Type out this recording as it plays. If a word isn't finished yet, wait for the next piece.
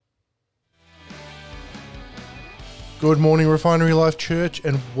Good morning, Refinery Life Church,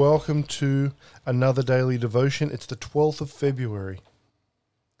 and welcome to another daily devotion. It's the 12th of February.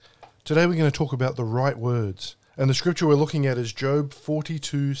 Today we're going to talk about the right words, and the scripture we're looking at is Job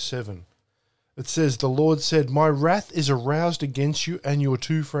 42:7. It says, "The Lord said, My wrath is aroused against you and your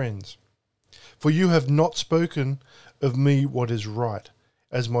two friends, for you have not spoken of me what is right,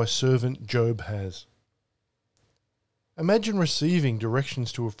 as my servant Job has." Imagine receiving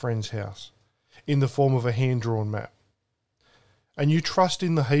directions to a friend's house in the form of a hand-drawn map, and you trust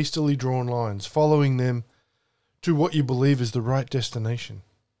in the hastily drawn lines, following them to what you believe is the right destination,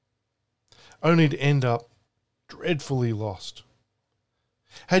 only to end up dreadfully lost.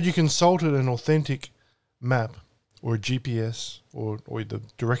 Had you consulted an authentic map or a GPS or the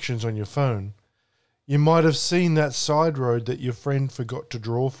directions on your phone, you might have seen that side road that your friend forgot to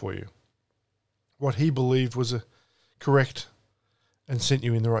draw for you. What he believed was correct and sent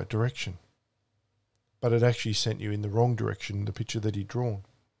you in the right direction, but it actually sent you in the wrong direction, the picture that he'd drawn.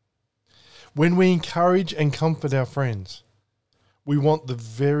 When we encourage and comfort our friends, we want to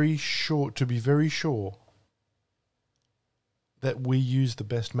be very sure that we use the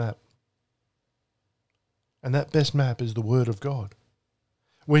best map. And that best map is the Word of God.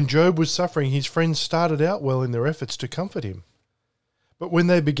 When Job was suffering, his friends started out well in their efforts to comfort him. But when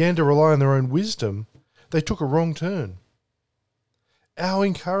they began to rely on their own wisdom, they took a wrong turn. Our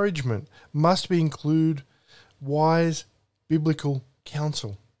encouragement must include wise biblical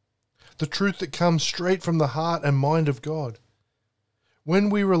counsel, the truth that comes straight from the heart and mind of God. When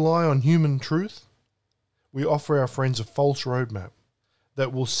we rely on human truth, we offer our friends a false roadmap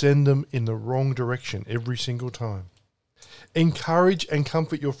that will send them in the wrong direction every single time. Encourage and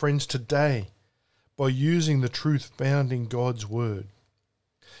comfort your friends today by using the truth found in God's Word.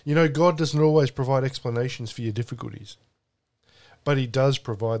 You know, God doesn't always provide explanations for your difficulties, but He does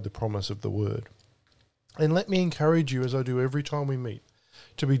provide the promise of the Word. And let me encourage you, as I do every time we meet,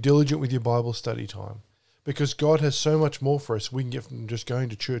 to be diligent with your Bible study time, because God has so much more for us we can get from just going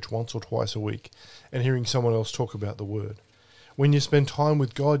to church once or twice a week and hearing someone else talk about the Word. When you spend time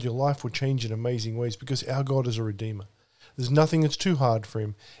with God, your life will change in amazing ways, because our God is a Redeemer. There's nothing that's too hard for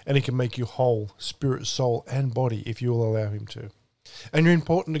Him, and He can make you whole, spirit, soul, and body if you will allow Him to. And you're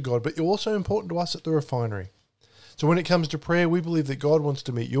important to God, but you're also important to us at the Refinery. So when it comes to prayer, we believe that God wants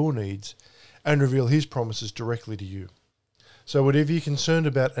to meet your needs and reveal His promises directly to you. So whatever you're concerned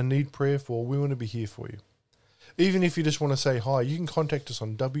about and need prayer for, we want to be here for you. Even if you just want to say hi, you can contact us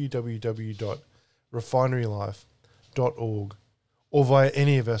on www.refinerylife.org or via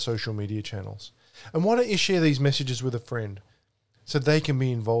any of our social media channels. And why don't you share these messages with a friend so they can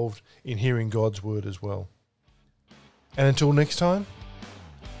be involved in hearing God's Word as well. And until next time,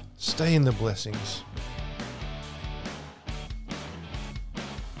 stay in the blessings